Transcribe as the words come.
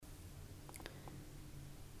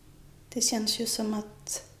Det känns ju som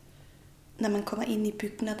att när man kommer in i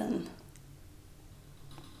byggnaden,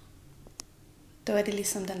 då är det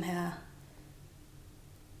liksom den här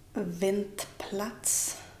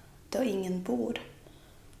väntplats där ingen bor.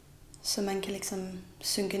 Så man kan liksom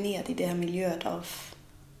synka ner i det här miljöet av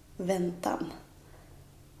väntan.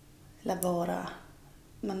 Eller vara,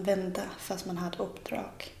 man väntar fast man har ett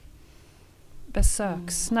uppdrag.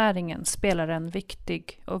 Besöksnäringen spelar en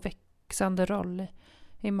viktig och växande roll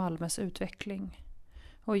i Malmös utveckling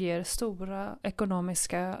och ger stora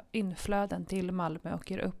ekonomiska inflöden till Malmö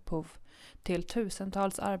och ger upphov till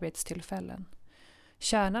tusentals arbetstillfällen.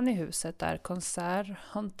 Kärnan i huset är konsert-,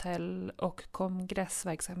 hotell- och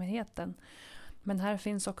kongressverksamheten, men här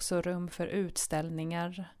finns också rum för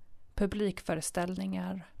utställningar,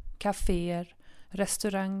 publikföreställningar, kaféer,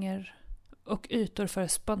 restauranger och ytor för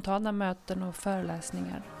spontana möten och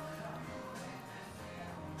föreläsningar.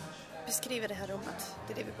 Beskriver det här rummet,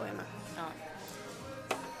 det är det vi börjar med. Ja.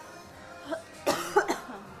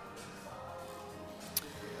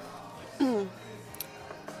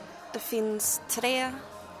 Det finns 3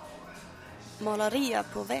 målerier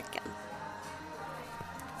på väggen.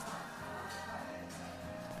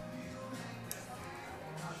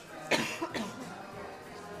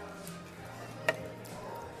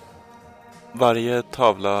 Varje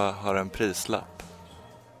tavla har en prislapp.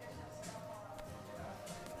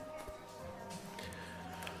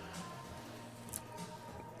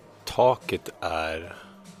 Taket är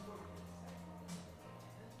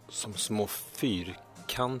som små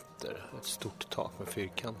fyrkanter. Ett stort tak med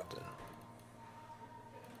fyrkanter.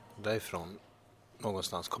 Därifrån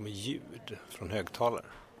någonstans kommer ljud från högtalare.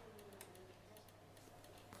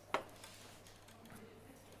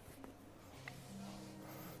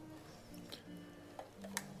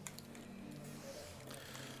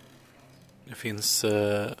 Det finns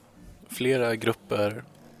flera grupper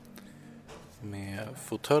med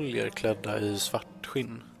fåtöljer klädda i svart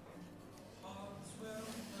skinn.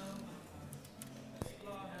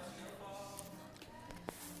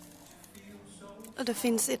 Och det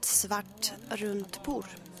finns ett svart runt bord.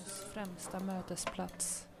 Främsta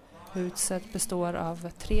mötesplats. Huset består av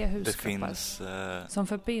 3 huskroppar som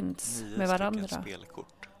förbinds med varandra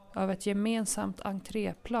av ett gemensamt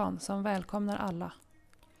entréplan som välkomnar alla.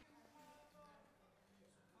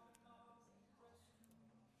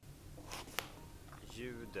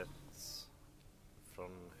 Ljudet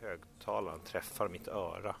från högtalaren träffar mitt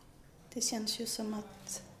öra. Det känns ju som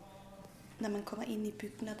att när man kommer in i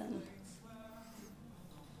byggnaden,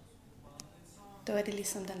 då är det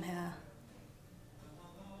liksom den här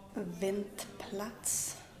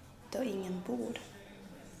väntplats där ingen bor.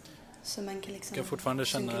 Så man kan liksom jag fortfarande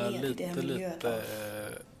känna lite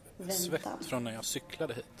svett väntan. från när jag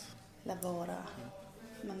cyklade hit. Eller vara,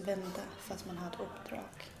 man väntar fast man har ett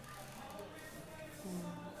uppdrag.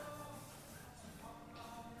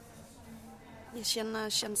 Jag känner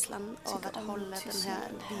känslan av att hålla den här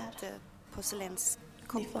lite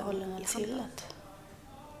porcelänskoppen i till att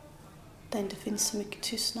det inte finns så mycket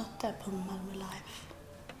tystnad där på Malmö Live.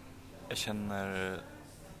 Jag känner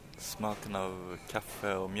smaken av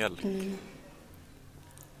kaffe och mjölk.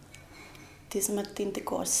 Det är som att det inte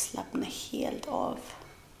går att slappna helt av.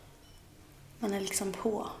 Man är liksom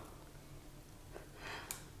på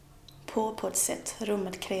ett sätt.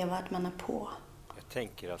 Rummet kräver att man är på. Jag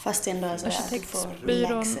tänker att fast ändå är så att du får Arkitektbyrån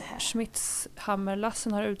relaxa här. Schmitz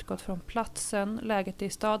Hammerlassen har utgått från platsen, läget i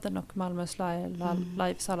staden och Malmös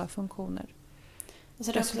lives alla funktioner.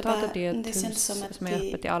 Alltså resultatet är ett det hus som att som är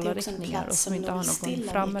öppet i alla riktningar och som inte har någon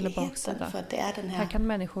fram- eller baksida. Här kan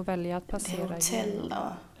människor välja att passera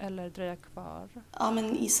igenom eller dröja kvar. Ja,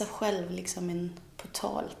 men i sig själv liksom en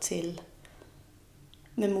portal till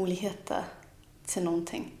med möjligheter till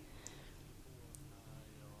någonting.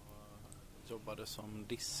 Jag jobbade som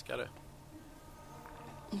diskare.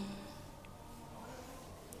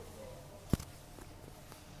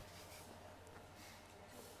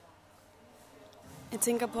 Jag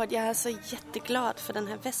tänker på att jag är så jätteglad för den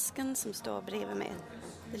här väskan som står bredvid mig.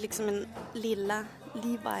 Det är liksom en lilla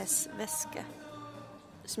Levi's väska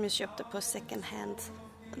som jag köpte på second hand.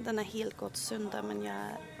 Den är helt gått sönder, men jag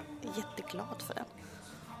är jätteglad för den.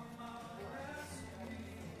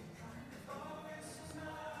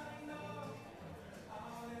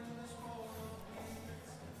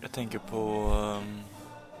 Jag tänker på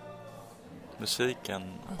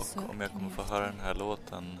musiken och om jag kommer få höra den här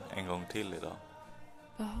låten en gång till idag.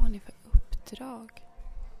 Vad har ni för uppdrag?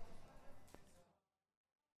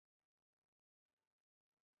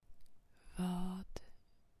 Vad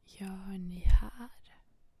gör ni här?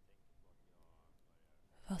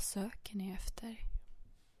 Vad söker ni efter?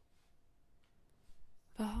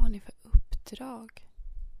 Vad har ni för uppdrag?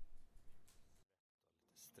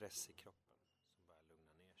 Stress i kroppen som börjar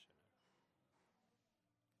lugna ner sig.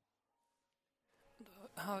 Då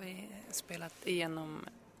har vi spelat igenom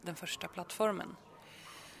den första plattformen.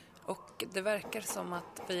 Och det verkar som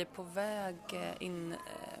att vi är på väg in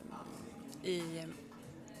i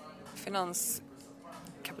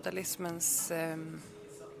finanskapitalismens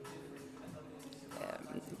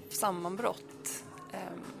sammanbrott.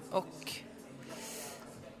 Och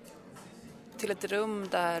till ett rum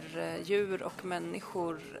där djur och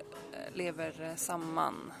människor lever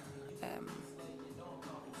samman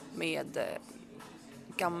med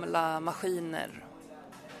gamla maskiner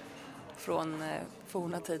från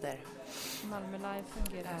forna tider. Malmö Live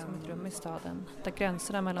fungerar som ett rum i staden där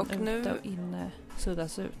gränserna mellan ute och inne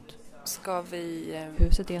suddas ut. Ska vi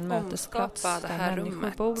huset är en mötesplats det här där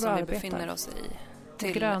människor bor och arbetar. Befinner oss i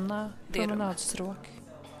till gröna promenadstråk.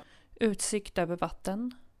 Utsikt över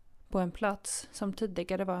vatten. På en plats som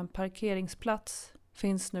tidigare var en parkeringsplats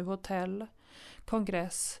finns nu hotell,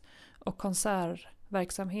 kongress och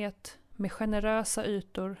konsertverksamhet med generösa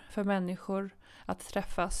ytor för människor att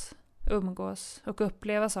träffas, umgås och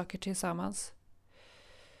uppleva saker tillsammans.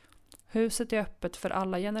 Huset är öppet för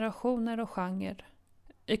alla generationer och genrer.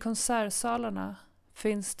 I konsertsalarna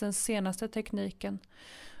finns den senaste tekniken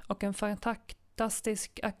och en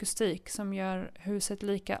fantastisk akustik som gör huset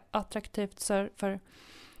lika attraktivt för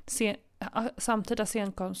samtida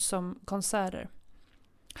scenkonst som konserter.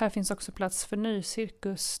 Här finns också plats för ny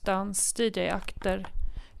cirkus, dans, DJ-akter,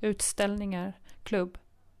 utställningar, klubb,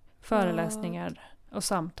 föreläsningar och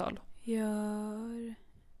samtal. Gör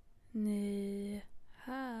ni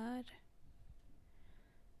här?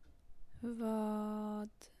 Vad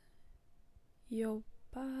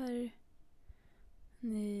jobbar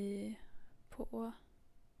ni på?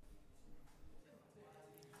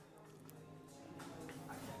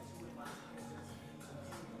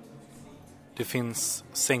 Det finns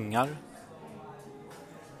sängar.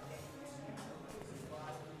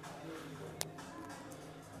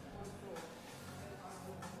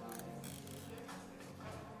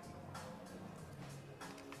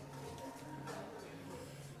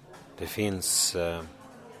 Det finns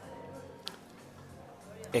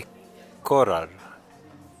ekorrar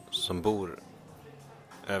som bor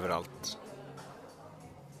överallt.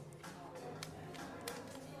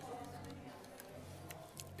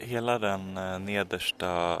 Hela den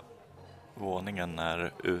nedersta våningen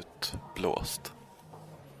är utblåst.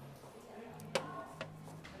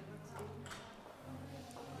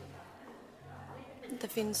 Det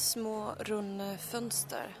finns små runda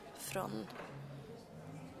fönster från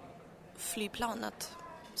flygplanet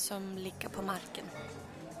som ligger på marken.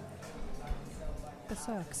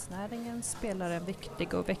 Besöksnäringen spelar en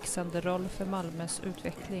viktig och växande roll för Malmös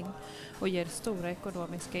utveckling och ger stora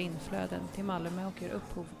ekonomiska inflöden till Malmö och ger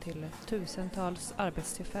upphov till tusentals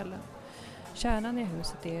arbetstillfällen. Kärnan i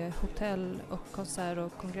huset är hotell och konsert-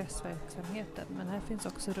 och kongressverksamheten, men här finns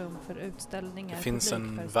också rum för utställningar. Det finns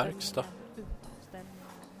en verkstad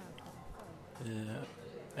i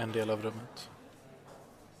en del av rummet.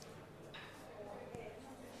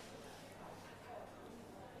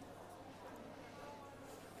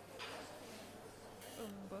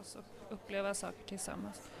 Umgås och uppleva saker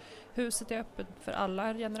tillsammans. Huset är öppet för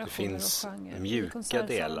alla generationer och genrer. Det finns mjuka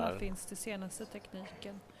delar finns det senaste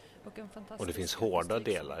tekniken och det finns hårda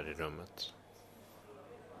delar i rummet.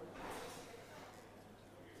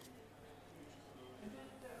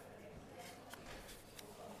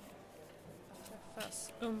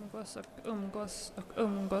 Umgås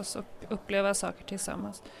och uppleva saker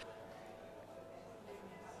tillsammans.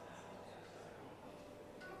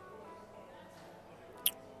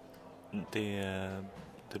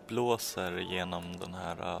 Det blåser genom den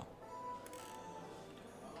här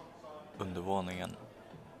undervåningen.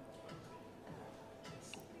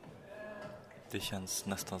 Det känns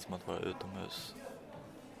nästan som att vara utomhus.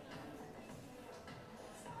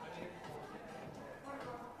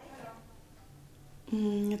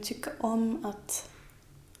 Jag tycker om att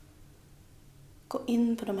gå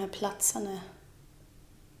in på de här platserna.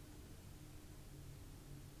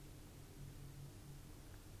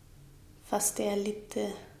 Fast det är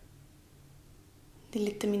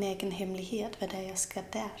lite min egen hemlighet vad det är jag ska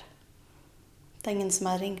där. Det är ingen som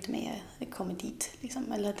har ringt mig jag kommer dit.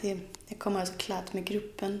 Liksom. Eller jag kommer alltså klart med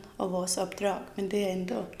gruppen och vårt uppdrag. Men det är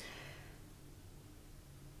ändå...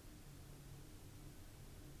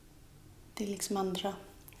 Det är liksom andra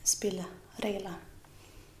spelregler.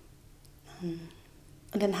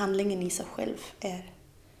 Och den handlingen i sig själv är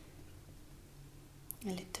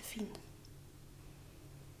lite fin.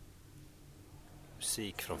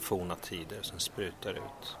 musik från forna tider som sprutar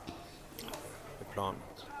ut på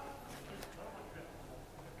planet.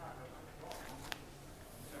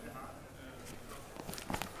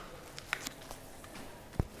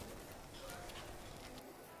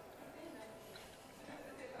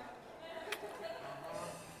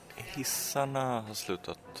 Hissarna har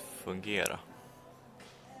slutat fungera.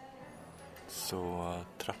 Så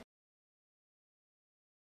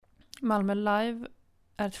Malmö Live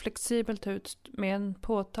är ett flexibelt hus med en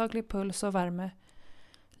påtaglig puls och värme.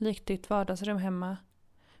 Likt ditt vardagsrum hemma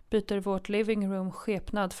byter vårt living room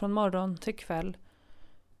skepnad från morgon till kväll.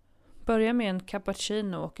 Börja med en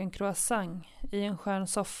cappuccino och en croissant i en skön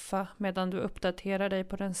soffa medan du uppdaterar dig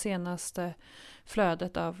på den senaste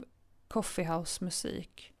flödet av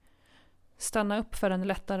coffeehouse-musik. Stanna upp för en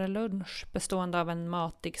lättare lunch bestående av en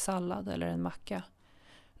matig sallad eller en macka.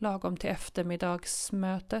 Lagom till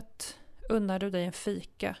eftermiddagsmötet unnar du dig en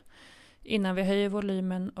fika innan vi höjer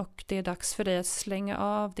volymen och det är dags för dig att slänga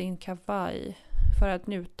av din kavaj för att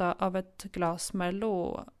njuta av ett glas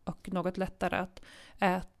Merlot och något lättare att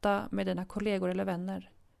äta med dina kollegor eller vänner.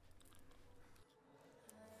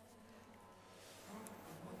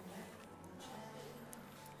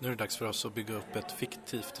 Nu är det dags för oss att bygga upp ett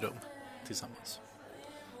fiktivt rum tillsammans.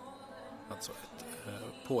 Alltså ett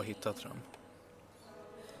påhittat rum.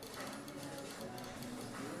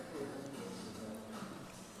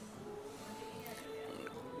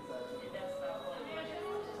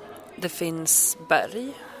 Det finns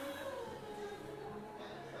berg.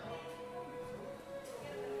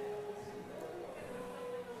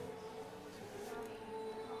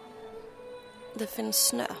 Det finns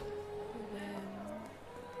snö.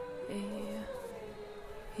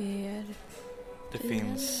 det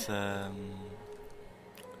finns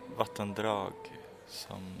vattendrag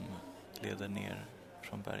som leder ner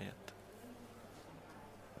från berget.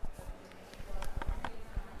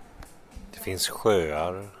 Det finns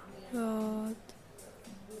sjöar. Vad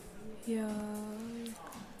gör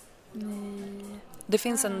ni? Det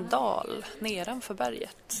finns en dal nedanför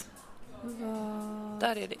berget. Vad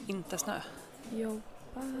Där är det inte snö.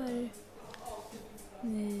 jobbar ni?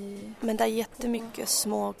 Men det är jättemycket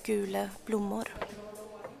små gula blommor.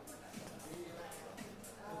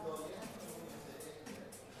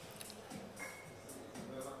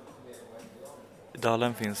 I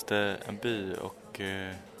dalen finns det en by och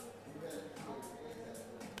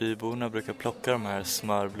byborna brukar plocka de här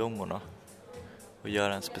smörblommorna och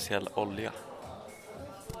göra en speciell olja.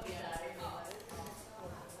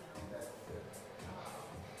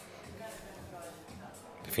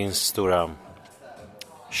 Det finns stora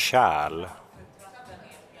kärl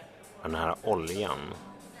med den här oljan.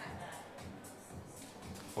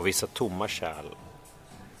 Och vissa tomma kärl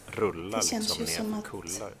rullar Det känns liksom ju som ner att- för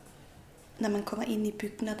kullar. När man kommer in i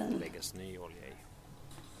byggnaden, Läggas ny olja i.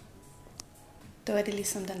 då är det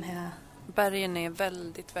liksom den här Bergen är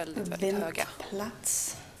väldigt höga.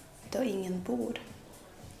 väntplats där ingen bor.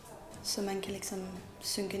 Så man kan liksom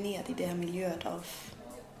synka ner i det här miljöet av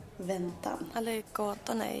väntan. Alla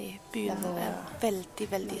gatorna i byn är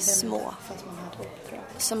väldigt små. Fast man har ett uppdrag.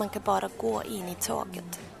 Så man kan bara gå in i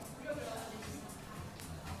tåget.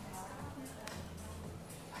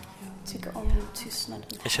 Tycker om tystnaden.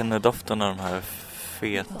 Jag känner doften av de här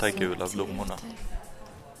feta gula blommorna.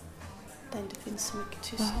 Där inte finns så mycket Vad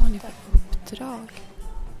tystnad. har ni för uppdrag?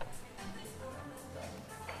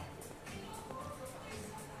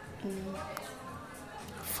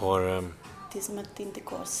 Får Det är som att det inte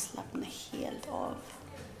går att slappna helt av.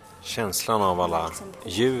 känslan av alla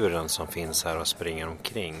djuren som finns här och springer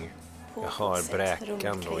omkring. Jag hör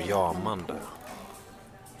bräkande och jamande.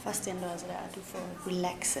 Fast det ändå är sådär att du får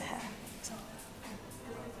relaxa här.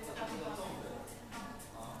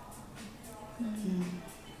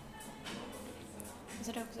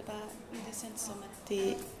 Så det är också bara, det känns som att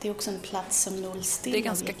det är också en plats som nollstillar. Det är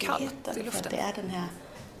ganska kallt i luften. För det är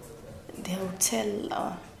det här hotell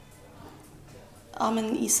och ja,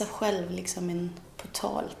 men i sig själv liksom en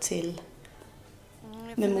portal till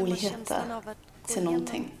med möjligheter till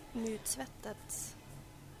någonting.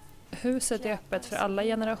 Huset är öppet för alla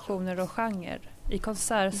generationer och genrer. I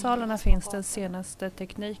konsertsalarna finns den senaste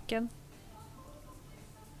tekniken.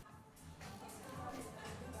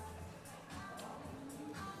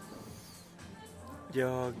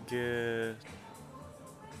 Jag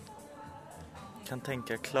kan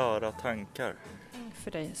tänka klara tankar.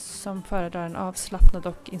 För dig som föredrar en avslappnad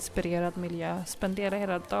och inspirerad miljö, spendera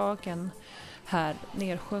hela dagen här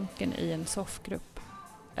nersjunken i en soffgrupp.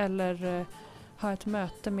 Eller ha ett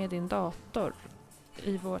möte med din dator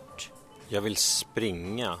i vårt... Jag vill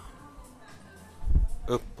springa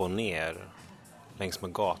upp och ner längs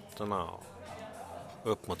med gatorna och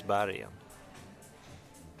upp mot bergen.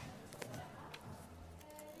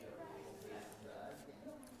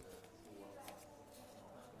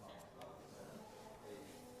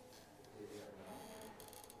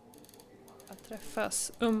 Att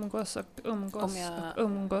träffas, umgås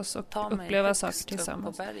och tar mig uppleva högst saker upp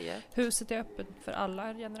tillsammans. på berget, Huset är öppet för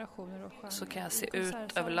alla generationer och genrer. så kan jag se ut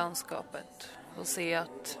över landskapet och se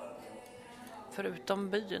att förutom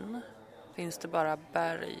byn finns det bara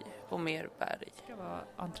berg och mer berg. Jag ska vara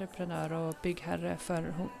entreprenör och byggherre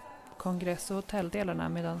för kongress- och hotelldelarna,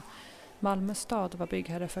 medan Malmö stad var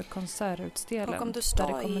byggherre för konserthutsdelen, Och om du där står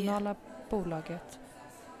det kommunala bolaget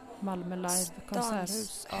Malmö Live stans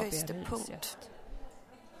Konserthus AB högsta är punkt, hyresgäst.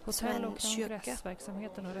 som Hotell- en och kyrka.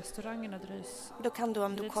 kongressverksamheten och restaurangerna drivs Då kan du,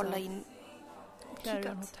 om du Lite kollar så. in Clarion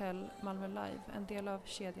kikat, Hotel Malmö Live, en del av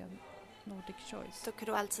kedjan Nordic Choice. då kan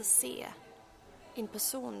du alltså se en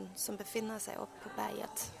person som befinner sig uppe på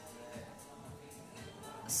berget,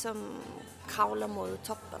 som kravlar mot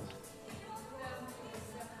toppen.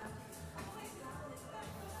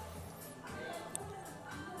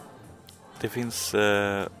 Det finns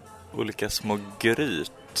olika små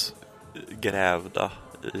gryt grävda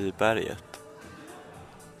i berget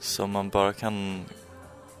som man bara kan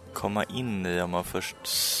komma in i om man först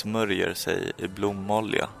smörjer sig i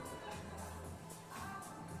blomolja.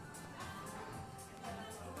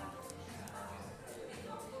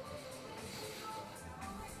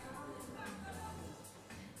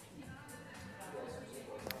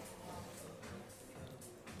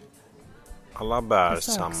 Alla bär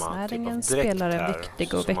samma typ av Besöksnäringen dräkt spelar en här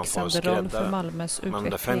viktig och som man får växande roll för skrädda. Malmös Men det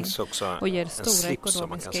utveckling finns också och ger en stora slips som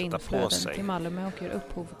man kan ekonomiska sätta på inflöden sig. till Malmö och ger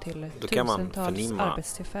upphov till Då kan man tusentals förnimma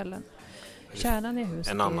arbetstillfällen. Kärnan i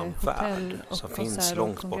huset en annan är hotell värld och som finns konsert- och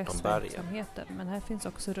långt bortom kongressverksamheten. Men här finns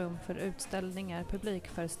också rum för utställningar,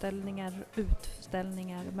 publikföreställningar,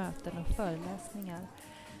 utställningar, möten och föreläsningar.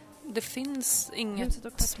 Det finns inget Huset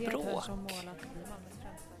och kvarteret hörs språk. som målat i Malmös främsta.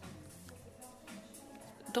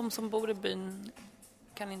 De som bor i byn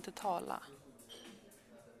kan inte tala.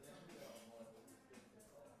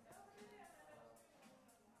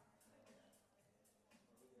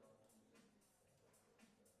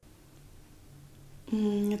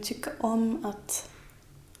 Jag tycker om att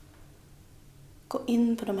gå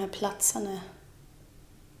in på de här platserna.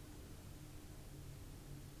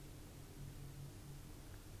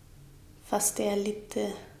 Fast det är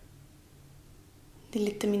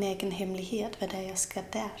lite min egen hemlighet vad det är jag ska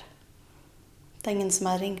där. Det är ingen som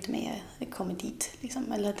har ringt mig, jag kommer dit.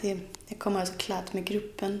 Liksom. Eller jag kommer såklart med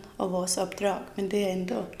gruppen och vårt uppdrag, men det är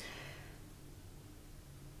ändå...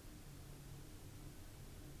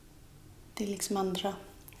 Det är liksom andra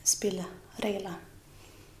spelregler.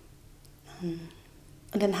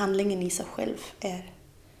 Och den handlingen i sig själv är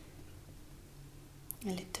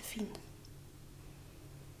lite fin.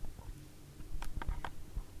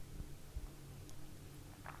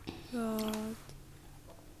 Vad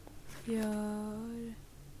gör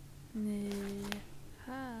ni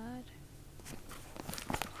här?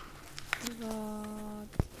 Vad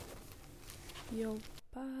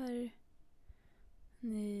jobbar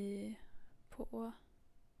ni på?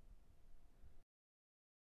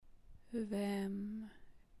 Vem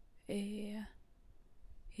är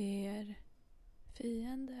er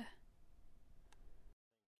fiende?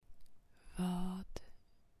 Vad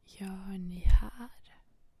gör ni här?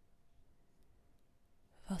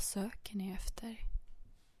 Vad söker ni efter?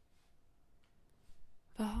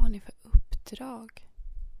 Vad har ni för uppdrag?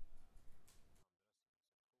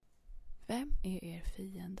 Vem är er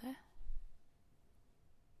fiende?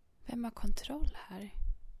 Vem har kontroll här?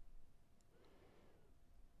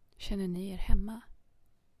 Känner ni er hemma?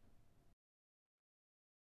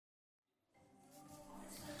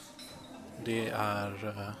 Det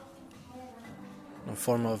är någon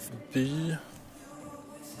form av by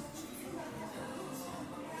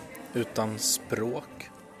utan språk.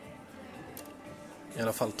 I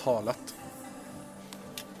alla fall talat.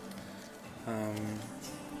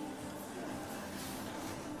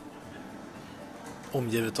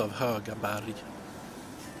 Omgivet av höga berg.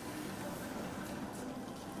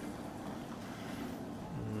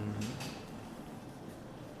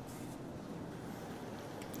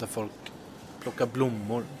 Där folk plockar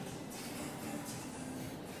blommor.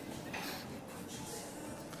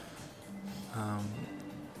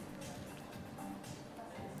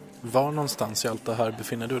 Var någonstans i allt det här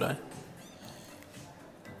befinner du dig?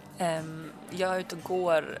 Jag är ute och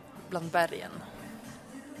går bland bergen.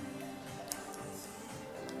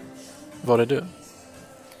 Var är du?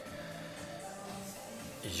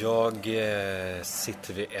 Jag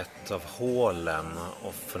sitter vid ett av hålen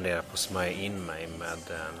och funderar på att smörja in mig med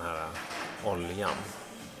den här oljan.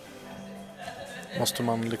 Måste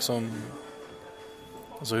man liksom...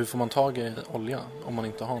 Alltså hur får man tag i olja om man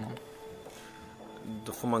inte har någon?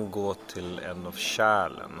 Då får man gå till en av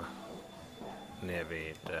kärlen nere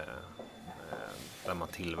vid där man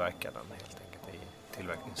tillverkar den helt enkelt i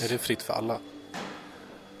tillverknings... Är det fritt för alla?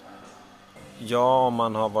 Ja, om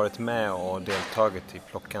man har varit med och deltagit i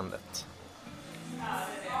plockandet.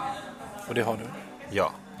 Och det har du?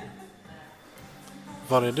 Ja.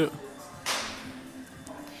 Var är du?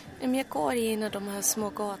 Jag går i en av de här små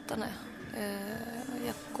gatorna.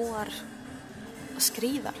 Jag går och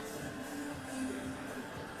skriver.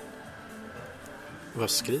 Vad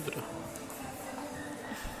skriver du?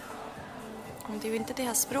 Men det är ju inte det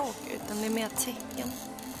här språket, utan det är mer tecken.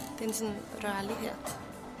 Det är en sån rörlighet.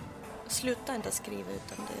 Jag slutar inte skriva,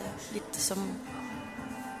 utan det är lite som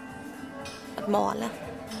att måla.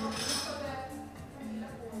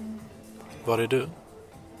 Var är du?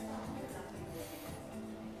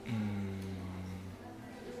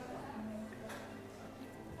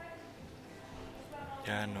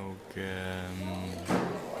 Jag är nog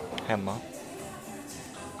hemma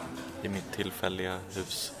i mitt tillfälliga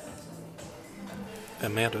hus.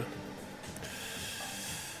 Vem är du?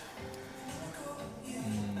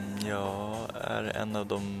 Jag är en av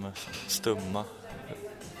de stumma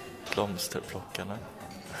blomsterplockarna.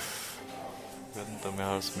 Jag vet inte om jag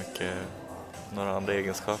har så mycket några andra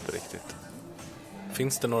egenskaper riktigt.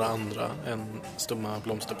 Finns det några andra än stumma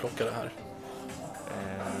blomsterplockare här?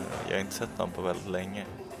 Jag har inte sett någon på väldigt länge.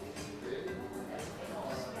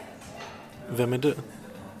 Vem är du?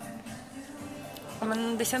 Ja,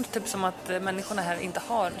 men det känns typ som att människorna här inte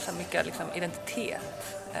har så mycket liksom, identitet.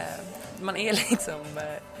 Man är liksom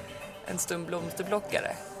en stum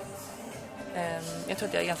blomsterplockare. Jag tror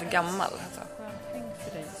att jag är ganska gammal. Alltså.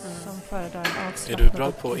 Som föredrar en Är du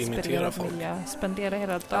bra på att imitera folk? Spendera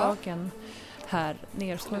hela dagen här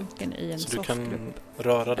nersjunken i en så du soffgrupp. kan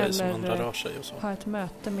röra dig som Eller andra rör sig och så? Ha ett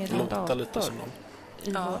möte med en Låta dator lite som dem?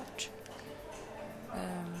 i Ja. vårt...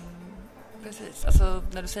 Precis. Alltså,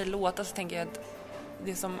 när du säger låta så tänker jag att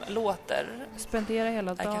det som låter Spendera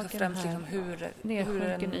hela är dagen kanske främst här liksom hur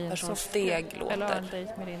nersjunken i en en persons soffgrupp. steg låter. Eller en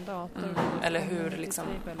dejt med din dator. Eller hur liksom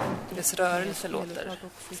dess rörelse låter.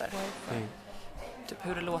 Så här. Mm. Typ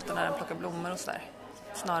hur det låter när den plockar blommor och sådär.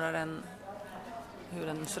 Snarare än hur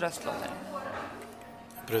ens röst låter.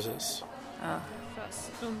 Precis. Ja.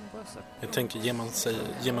 Jag tänker,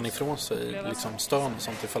 ger man ifrån sig liksom stön och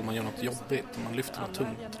sånt ifall man gör något jobbigt, om man lyfter något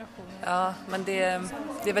tungt? Ja, men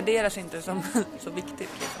det värderas inte som så viktigt.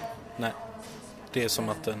 Liksom. Nej, det är som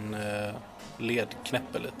att en led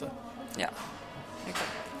knäpper lite. Ja,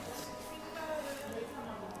 exakt.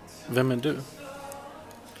 Vem är du?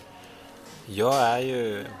 Jag är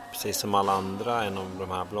ju precis som alla andra en av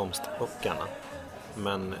de här blomsterplockarna.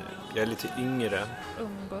 Men jag är lite yngre.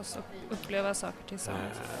 Umgås och uppleva saker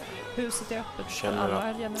tillsammans. Huset är öppet för Känner alla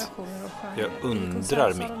att generationer och genrer. jag I undrar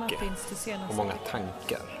konsertsalarna mycket finns det senaste och många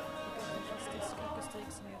tankar.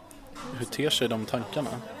 Hur ter sig de tankarna?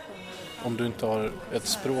 Om du inte har ett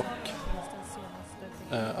språk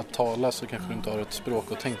att tala, så kanske du inte har ett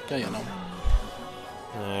språk att tänka igenom.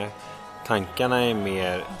 Nej, tankarna är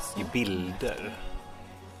mer i bilder.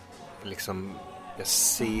 Liksom, jag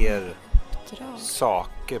ser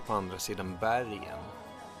saker på andra sidan bergen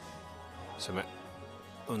som jag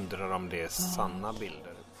undrar om det är sanna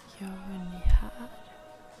bilder. Gör ni här?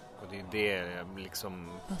 Och det är det jag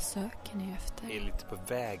liksom Vad söker ni efter? är lite på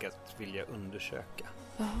väg att vilja undersöka.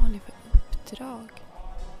 Vad har ni för uppdrag?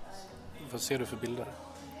 Vad ser du för bilder?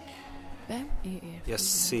 Vem är er fiende? Jag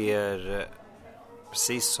ser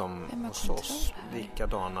precis som Vem har hos oss kontroll här?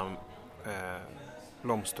 likadana Känner ni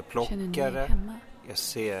blomsterplockare. er hemma? Jag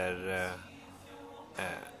ser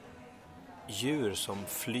djur som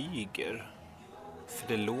flyger. För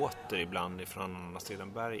det låter ibland ifrån andra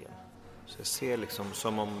sidan bergen. Så jag ser liksom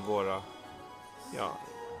som om våra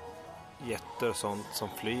jätter och sånt som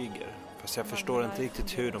flyger. Fast jag förstår inte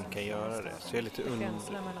riktigt hur de kan göra det. Så jag är lite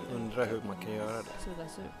undrar hur man kan göra det.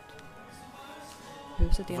 Suddas ut.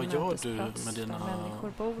 Huset är en Vad gör du mötesplats med där dina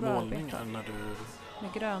människor bor och målningar arbetar. när du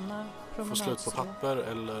Med gröna får slut på promenadstråk. papper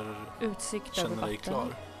eller Utsikt över känner dig vatten. klar?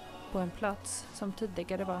 På en plats som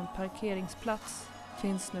tidigare var en parkeringsplats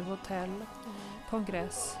finns nu hotell,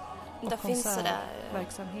 kongress och Där finns det där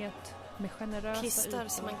konsertverksamhet med generösa klister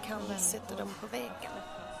som man ytor kan och sätta dem på väggen.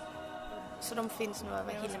 Så de finns nu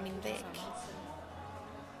över hela min vägg.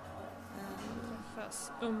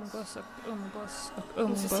 umgås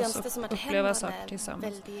Och så känns det som och att uppleva händerna saker är tillsammans.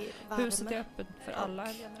 väldigt varma. Huset är öppet för alla Och-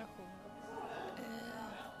 generationer.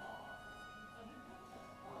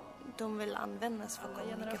 De vill användas för Alla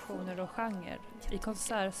kommunikation. generationer och genre. I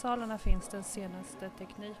konsertsalarna finns den senaste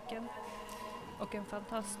tekniken och en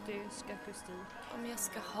fantastisk akustik. Om jag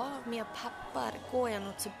ska ha mer pappar går jag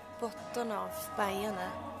nog till botten av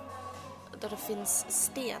bergarna där det finns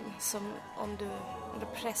sten som om du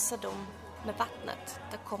pressar dem med vattnet,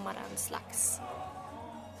 där kommer det en slags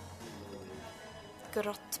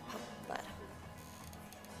grått papper.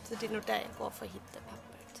 Så det är nog där jag går för att hitta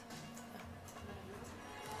pappret.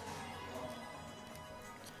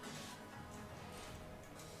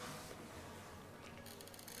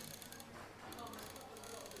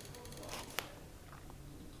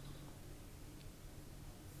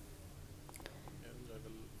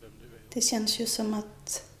 Det känns ju som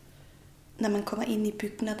att när man kommer in i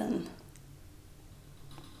byggnaden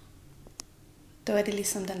då är det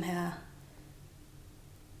liksom den här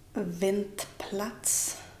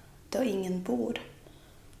väntplats där ingen bor.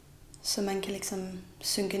 Så man kan liksom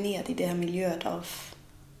synka ner i det här miljöet av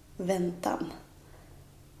väntan.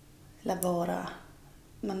 Eller vara,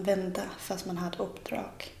 man väntar fast man har ett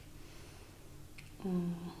uppdrag.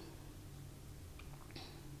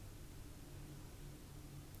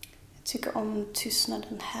 Jag tycker om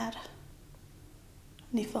tystnaden här.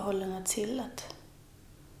 I förhållande till att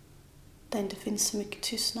det inte finns så mycket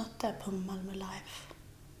tystnad där på Malmö Live.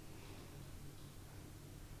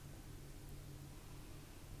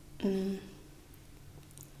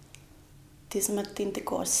 Det är som att det inte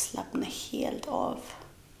går att slappna helt av.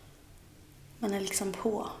 Man är liksom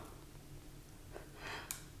på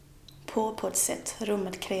ett sätt.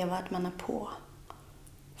 Rummet kräver att man är på.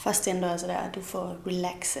 Fast det ändå är sådär att du får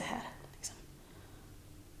relaxa här. Liksom.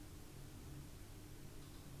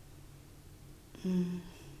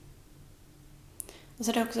 Och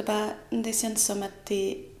så det är också bara, det känns som att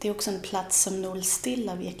det är också en plats som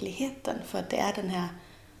nollstillar verkligheten. För att det är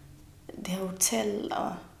det här hotell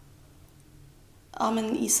och ja,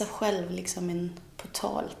 men i sig själv liksom en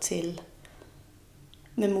portal till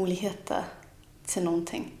med möjligheter till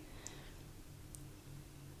någonting.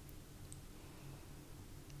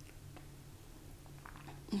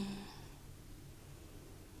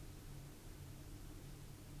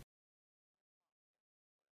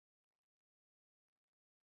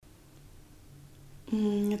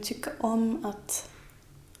 Jag tycker om att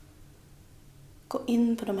gå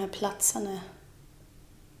in på de här platserna.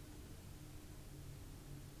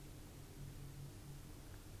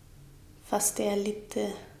 Fast det är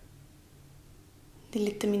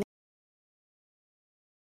lite min...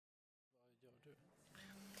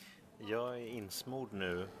 Jag är insmord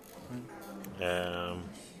nu.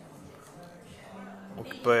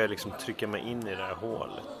 Och börjar liksom trycka mig in i det här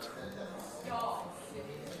hålet.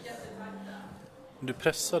 Du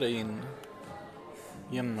pressar dig in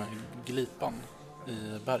genom glipan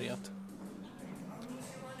i berget.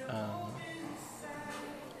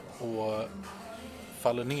 Och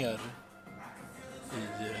faller ner i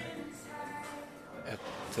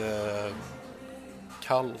ett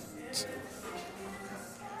kallt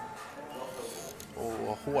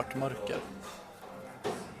och hårt mörker.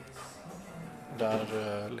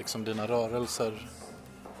 Där liksom dina rörelser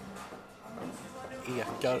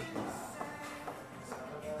ekar.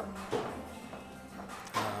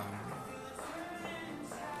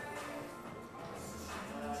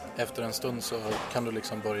 Efter en stund så kan du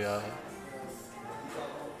liksom börja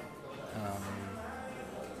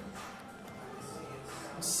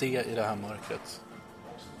se i det här mörkret.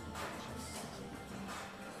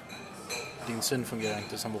 Din syn fungerar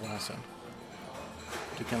inte som våran syn.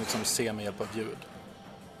 Du kan liksom se med hjälp av ljud.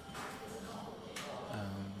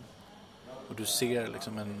 Och du ser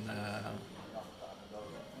liksom en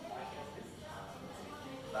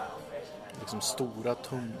liksom stora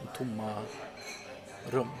tomma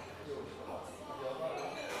rum.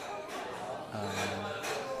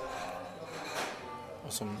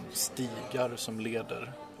 Och som stigar som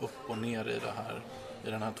leder upp och ner i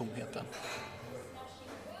den här tomheten.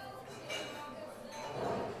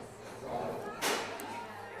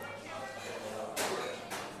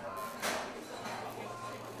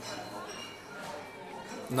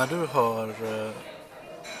 När du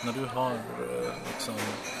hör liksom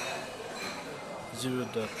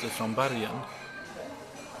ljudet från bergen,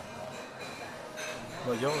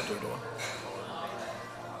 vad gör du då?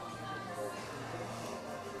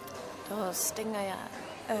 Då stänger jag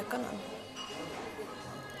ögonen.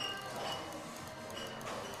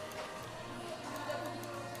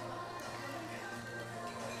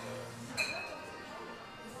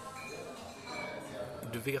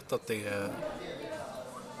 Du vet att det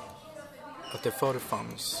förr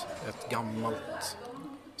fanns ett gammalt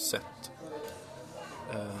sätt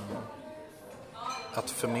att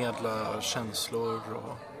förmedla känslor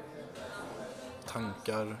och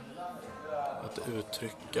tankar, att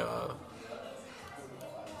uttrycka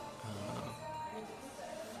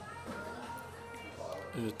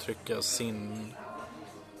uttrycka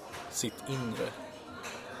sitt inre.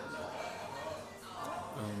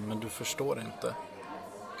 Men du förstår inte.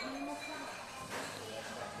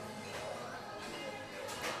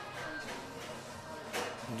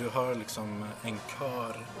 Du hör liksom en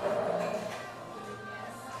kör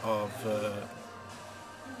av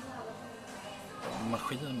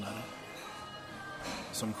maskiner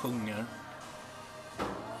som sjunger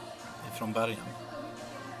ifrån bergen.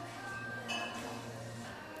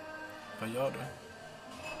 Vad gör du?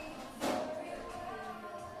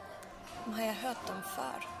 Har jag hört dem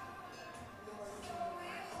för?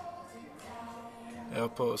 Ja,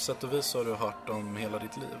 på sätt och vis har du hört dem hela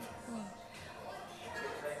ditt liv.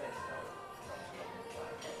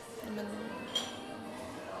 Men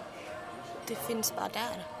det finns bara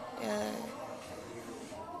där.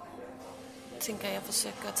 Jag tänker jag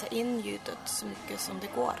försöker ta in ljudet så mycket som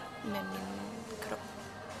det går med min kropp.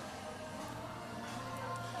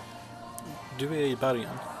 Du är i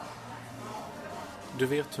bergen. Du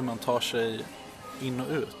vet hur man tar sig in och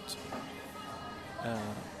ut.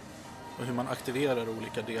 Och hur man aktiverar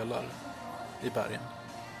olika delar i bergen.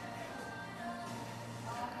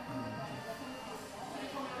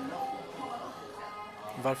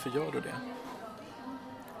 Varför gör du det?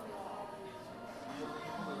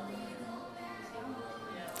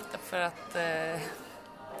 För att det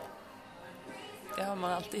har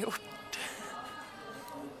man alltid gjort.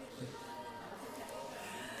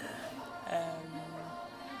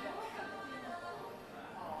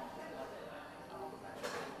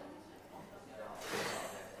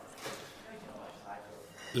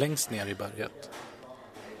 Längst ner i berget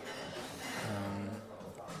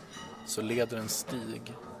så leder en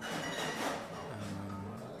stig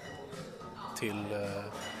till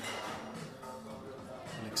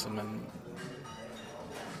liksom en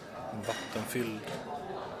vattenfylld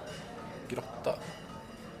grotta.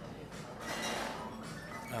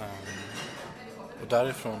 Och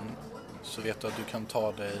därifrån så vet du att du kan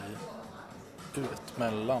ta dig ut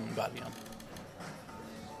mellan bergen.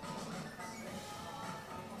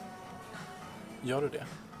 Gör du det?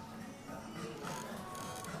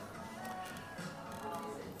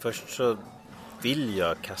 Först så vill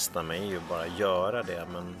jag kasta mig och bara göra det,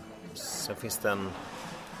 men sen finns det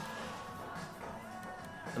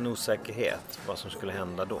en osäkerhet vad som skulle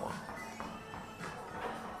hända då.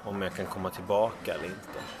 Om jag kan komma tillbaka eller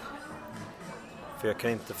inte. För jag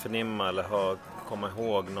kan inte förnimma eller komma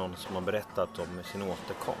ihåg någon som har berättat om sin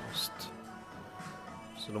återkomst.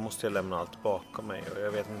 Så då måste jag lämna allt bakom mig, och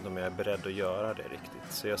jag vet inte om jag är beredd att göra det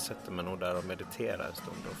riktigt. Så jag sätter mig nog där och mediterar en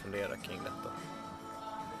stund och funderar kring detta.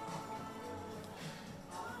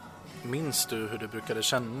 Minns du hur det brukade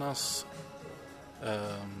kännas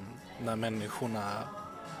när människorna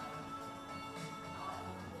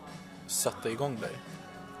satte igång dig?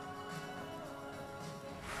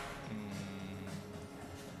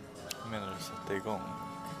 Menar du satte igång?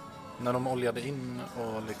 När de oljade in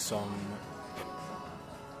och liksom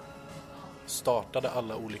startade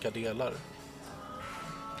alla olika delar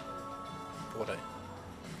på dig.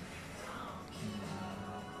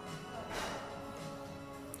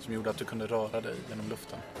 Som gjorde att du kunde röra dig genom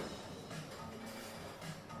luften.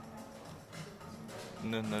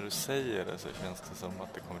 Nu när du säger det så känns det som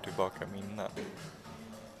att det kommer tillbaka minnen.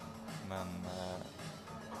 Men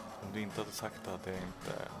om du inte hade sagt det hade jag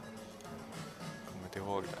inte kommit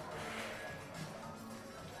ihåg det.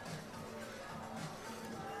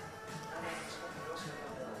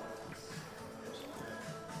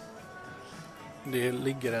 Det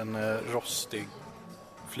ligger en rostig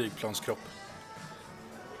flygplanskropp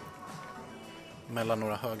mellan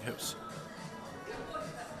några höghus.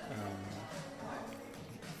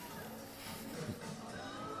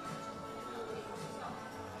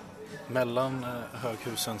 Mellan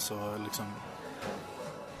höghusen så liksom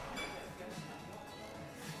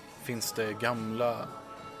finns det gamla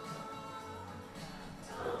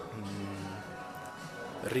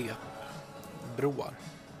repbroar.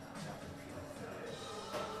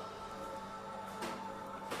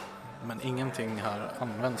 Men ingenting här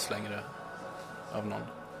används längre av någon.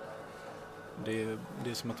 Det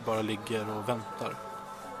är som att det bara ligger och väntar.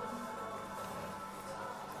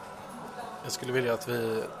 Jag skulle vilja att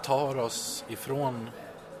vi tar oss ifrån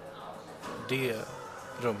det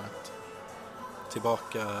rummet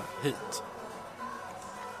tillbaka hit.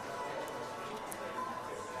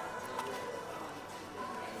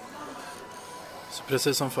 Så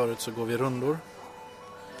precis som förut så går vi rundor.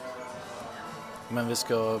 Men vi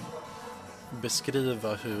ska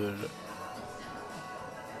beskriva hur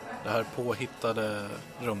det här påhittade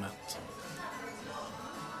rummet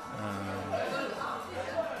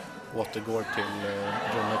återgår till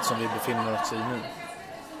rummet som vi befinner oss i nu.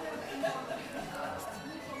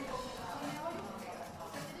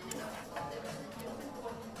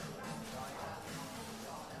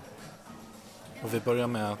 Och vi börjar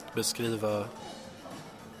med att beskriva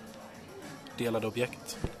delade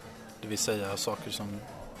objekt. Det vill säga saker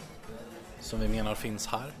som vi menar finns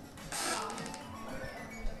här.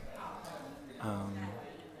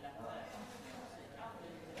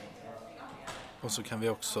 Och så kan vi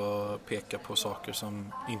också peka på saker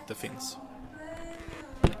som inte finns.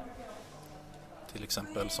 Till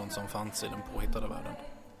exempel sånt som fanns i den påhittade världen.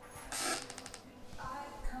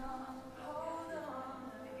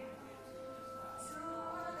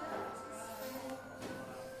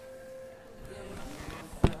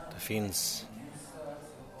 Det finns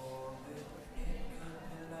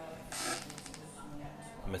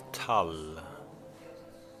metall.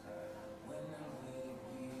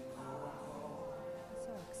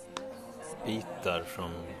 Bitar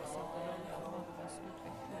från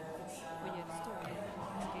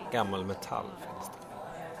gammal metall finns det.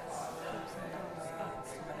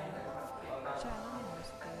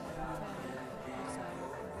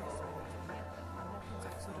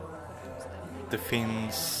 Det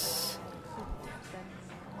finns...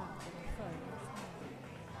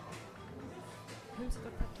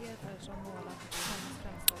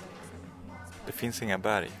 Det finns inga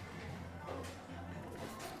berg.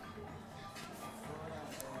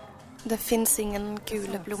 Det finns ingen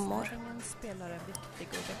gula blommor.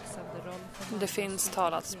 Det finns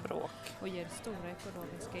talat språk. Och ger stora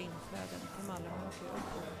ekonomiska inflöden till Malmö och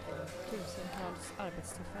tusentals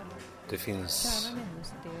arbetstillfällen. Det finns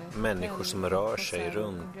människor som rör sig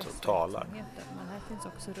runt och talar. Men här finns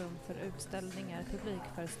också rum för utställningar,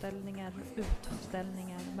 publikföreställningar,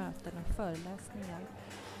 utställningar, möten och föreläsningar.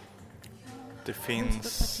 Det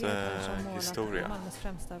finns historia. Malmös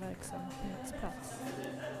främsta verksamhetsplats.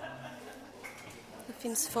 Det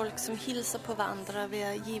finns folk som hilsar på varandra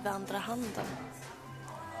vid givandra handen.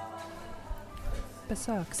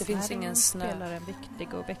 Det finns ingen snö. Spelar en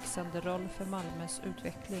viktig och växande roll för Malmös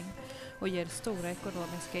utveckling och ger stora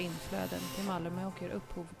ekonomiska inflöden till Malmö och ger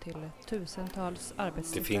upphov till tusentals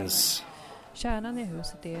arbetstillfällen. Det finns kärnan i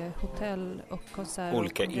huset är hotell och konsert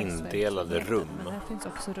olika och indelade rum. Men här finns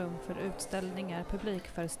också rum för utställningar,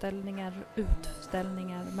 publikföreställningar,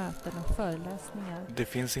 utställningar, möten och föreläsningar. Det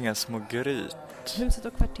finns inga små gryt. Huset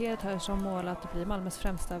och kvarteret har som mål att bli Malmös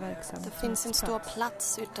främsta verksamhet. Det finns en stor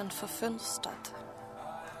plats utanför fönstret.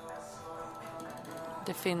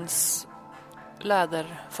 Det finns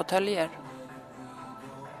läderfåtöljer.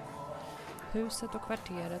 Huset och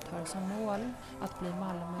kvarteret har som mål att bli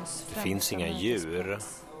Malmös främsta. Det finns inga djur.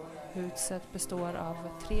 Huset består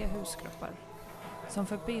av 3 huskroppar som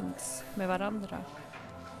förbinds med varandra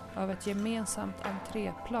av ett gemensamt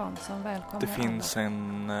entréplan som välkomnar. Det finns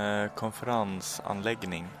en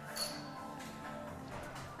konferensanläggning.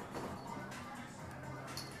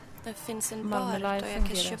 Det finns en Malmö bar Live där jag kan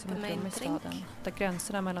fungerar köpa som ett mig en rum i drink. staden, där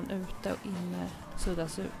gränserna mellan ute och inne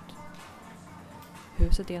suddas ut.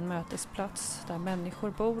 Huset är en mötesplats där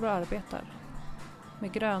människor bor och arbetar.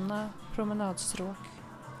 Med gröna promenadstråk,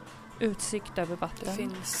 utsikt över vatten. Det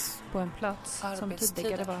finns på en plats som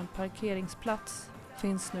tidigare var en parkeringsplats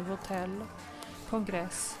finns nu hotell,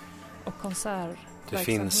 kongress och konsertverksamhet. Det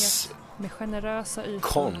finns med generösa ytor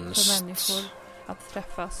konst. för människor att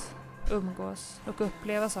träffas, umgås och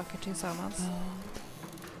uppleva saker tillsammans. Vad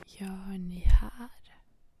gör ni här?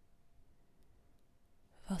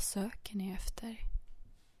 Vad söker ni efter?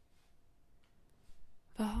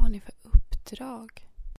 Vad har ni för uppdrag?